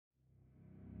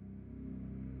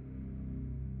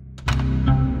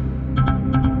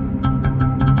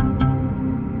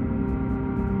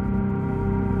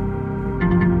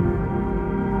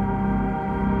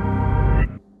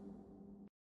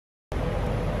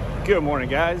Good morning,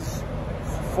 guys.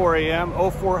 4 a.m.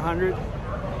 0400.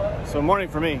 So morning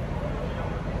for me.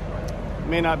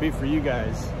 May not be for you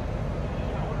guys.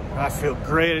 I feel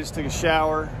great. I just took a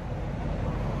shower.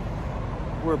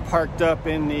 We're parked up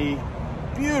in the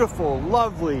beautiful,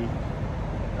 lovely,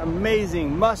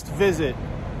 amazing, must visit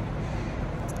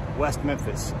West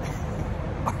Memphis,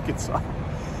 Arkansas.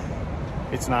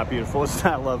 It's not beautiful. It's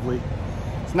not lovely.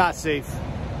 It's not safe.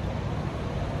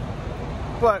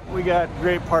 But we got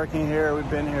great parking here. We've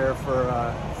been here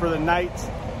for the night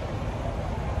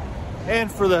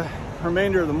and for the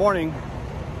remainder of the morning.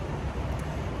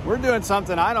 We're doing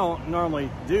something I don't normally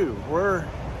do. We're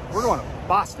going to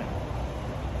Boston.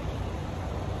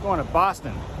 Going to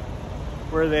Boston,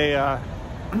 where they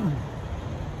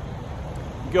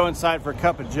go inside for a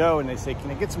cup of joe and they say,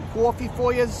 "Can I get some coffee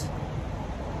for yous?"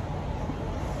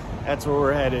 That's where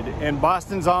we're headed. And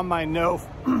Boston's on my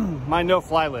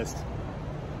no-fly list.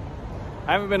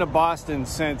 I haven't been to Boston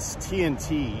since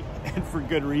TNT, and for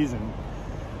good reason.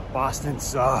 Boston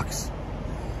sucks.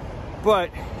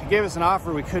 But he gave us an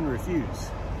offer we couldn't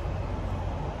refuse.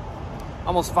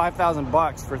 Almost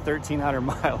 $5,000 for 1,300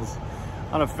 miles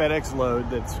on a FedEx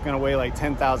load that's gonna weigh like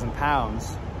 10,000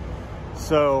 pounds.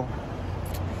 So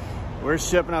we're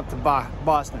shipping up to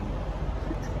Boston.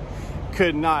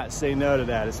 Could not say no to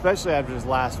that, especially after this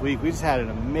last week. We just had an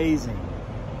amazingly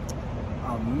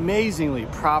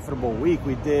profitable week.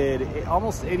 We did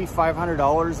almost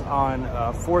 $8,500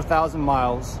 on 4,000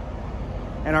 miles,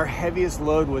 and our heaviest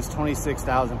load was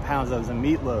 26,000 pounds. That was a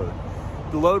meat load.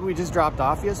 The load we just dropped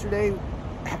off yesterday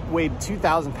weighed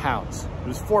 2,000 pounds. It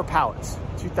was 4 pallets,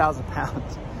 2,000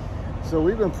 pounds. So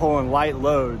we've been pulling light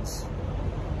loads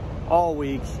all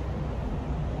week,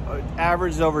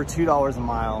 averaged over $2 a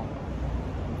mile.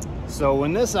 So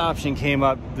when this option came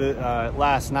up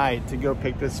last night to go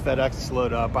pick this FedEx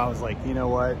load up, I was like, you know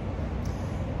what?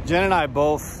 Jen and I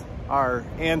both are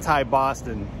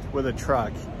anti-Boston with a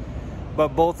truck,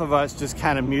 but both of us just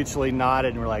kind of mutually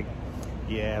nodded and we're like,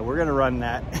 yeah, we're gonna run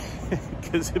that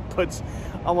because it puts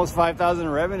almost 5,000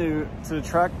 in revenue to the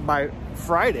truck by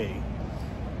Friday.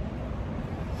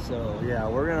 So yeah,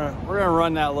 we're gonna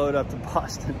run that load up to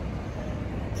Boston.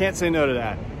 Can't say no to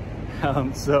that.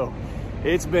 So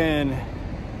it's been,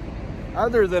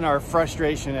 other than our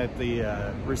frustration at the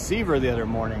receiver the other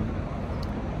morning,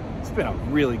 it's been a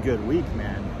really good week,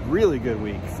 man. Really good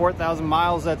week. 4,000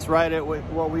 miles, that's right at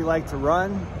what we like to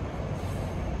run.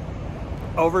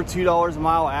 Over $2 a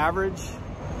mile average.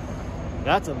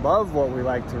 That's above what we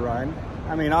like to run.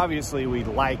 I mean, obviously we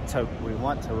want to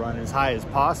run as high as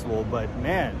possible, but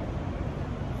man,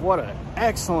 what a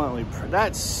excellently,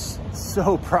 that's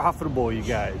so profitable, you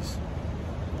guys.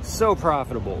 So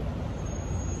profitable.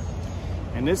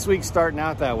 And this week's starting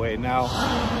out that way. Now,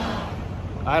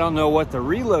 I don't know what the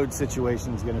reload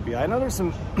situation is going to be. I know there's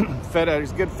some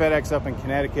FedEx, good FedEx up in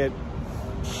Connecticut.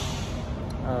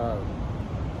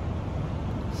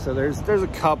 So there's a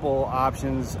couple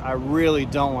options. I really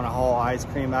don't want to haul ice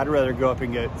cream. I'd rather go up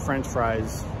and get French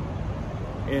fries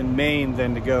in Maine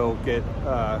than to go get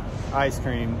ice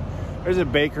cream. There's a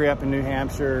bakery up in New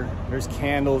Hampshire. There's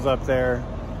candles up there.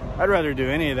 I'd rather do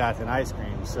any of that than ice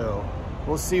cream, so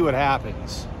we'll see what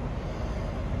happens.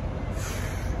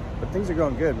 But things are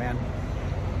going good, man.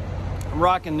 I'm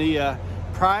rocking the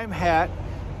Prime hat.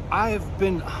 I have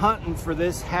been hunting for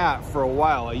this hat for a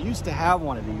while. I used to have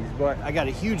one of these, but I got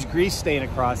a huge grease stain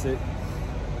across it.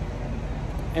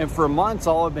 And for months,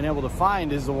 all I've been able to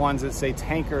find is the ones that say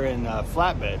tanker and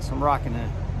flatbed. So I'm rocking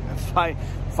it.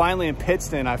 Finally in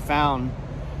Pittston, I found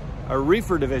a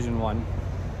reefer division one.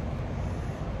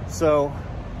 So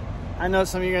I know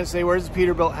some of you are gonna say, where's the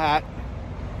Peterbilt hat?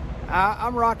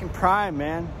 I'm rocking Prime,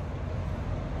 man.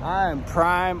 I am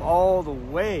Prime all the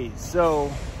way.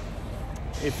 So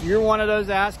if you're one of those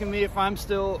asking me if I'm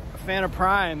still a fan of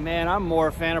Prime, man, I'm more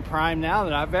a fan of Prime now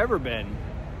than I've ever been.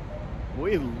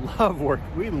 We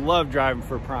love driving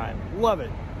for Prime. Love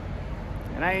it.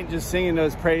 And I ain't just singing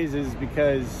those praises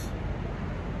because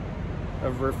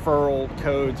of referral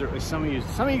codes, or some of you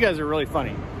guys are really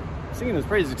funny. Singing those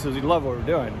praises because we love what we're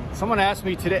doing. Someone asked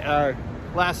me today,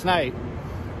 last night,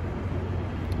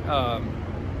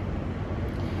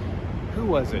 who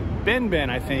was it? Ben,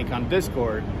 I think, on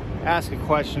Discord, asked a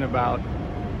question about,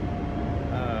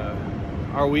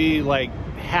 are we like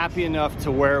happy enough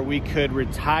to where we could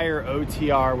retire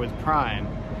OTR with Prime?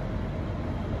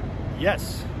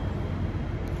 Yes,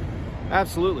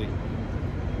 absolutely.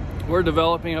 We're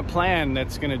developing a plan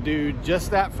that's going to do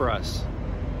just that for us.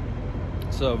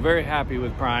 So very happy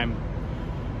with Prime.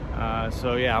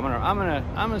 So yeah,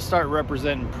 I'm gonna start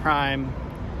representing Prime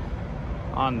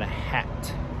on the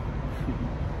hat.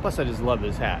 Plus, I just love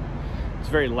this hat. It's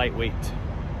very lightweight.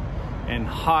 And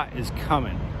hot is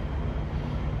coming.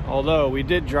 Although we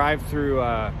did drive through,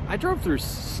 I drove through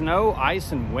snow,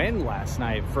 ice, and wind last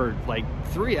night for like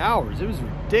 3 hours. It was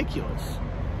ridiculous.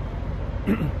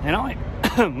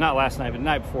 And not last night, but the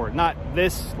night before. Not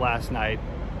this last night,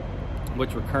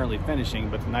 which we're currently finishing,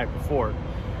 but the night before.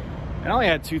 And I only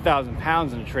had 2,000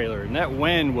 pounds in the trailer, and that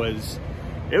wind was,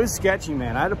 it was sketchy,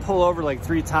 man. I had to pull over like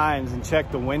 3 times and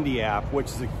check the Windy app, which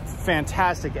is a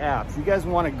fantastic app. If you guys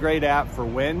want a great app for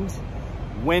wind,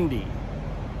 Windy.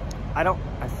 I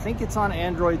think it's on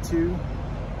Android too.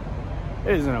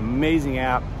 It is an amazing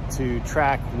app to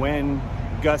track wind,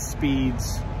 gust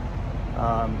speeds.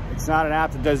 It's not an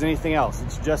app that does anything else.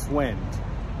 It's just wind.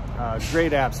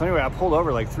 Great app. So anyway, I pulled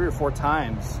over like 3 or 4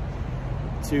 times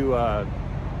to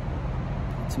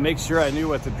make sure I knew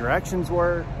what the directions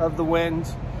were of the wind,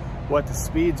 what the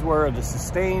speeds were of the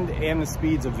sustained and the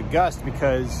speeds of the gust,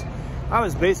 because I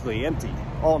was basically empty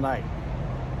all night.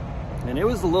 And it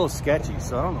was a little sketchy,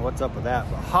 so I don't know what's up with that.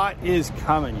 But hot is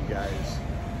coming, you guys.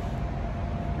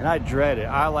 And I dread it.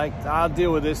 I'll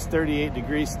deal with this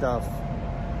 38-degree stuff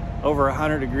over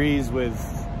 100 degrees with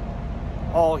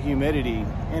all humidity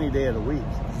any day of the week.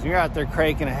 So you're out there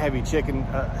cranking a heavy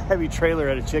trailer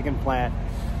at a chicken plant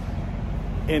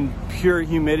in pure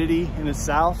humidity in the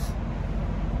south.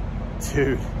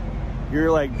 Dude,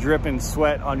 you're like dripping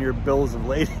sweat on your bills of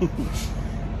lading.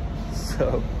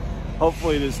 So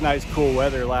hopefully this nice cool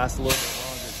weather lasts a little bit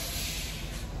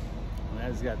longer. I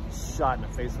just got shot in the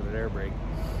face with an air brake.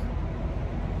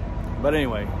 But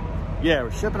anyway, yeah,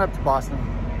 we're shipping up to Boston.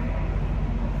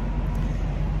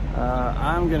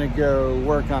 I'm gonna go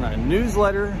work on a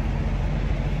newsletter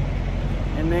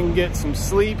and then get some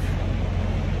sleep.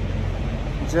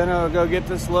 Jenna will go get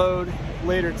this load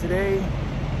later today.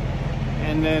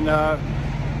 And then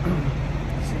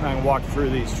see if I can walk through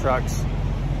these trucks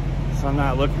so I'm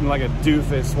not looking like a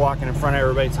doofus walking in front of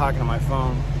everybody talking to my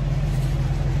phone.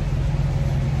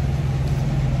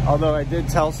 Although I did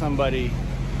tell somebody,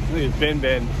 I think it's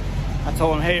Ben, I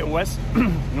told him, hey, in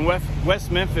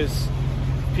West Memphis,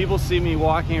 people see me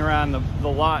walking around the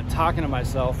lot talking to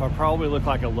myself. I probably look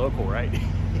like a local, right?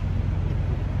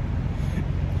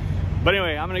 But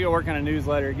anyway, I'm gonna go work on a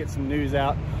newsletter, get some news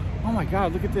out. Oh my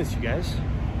God, look at this, you guys.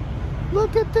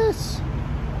 Look at this.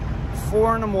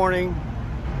 4 in the morning,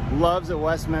 loves at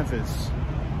West Memphis.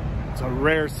 It's a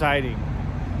rare sighting.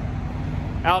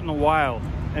 Out in the wild,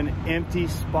 an empty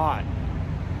spot.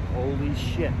 Holy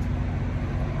shit.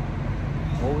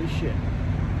 Holy shit.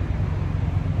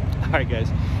 All right,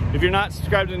 guys. If you're not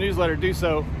subscribed to the newsletter, do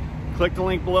so. Click the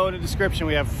link below in the description.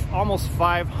 We have almost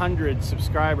 500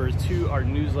 subscribers to our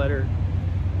newsletter.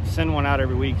 Send one out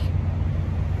every week.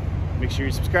 Make sure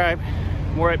you subscribe.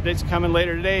 More updates coming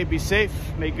later today. Be safe.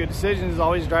 Make good decisions.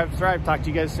 Always drive to thrive. Talk to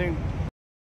you guys soon.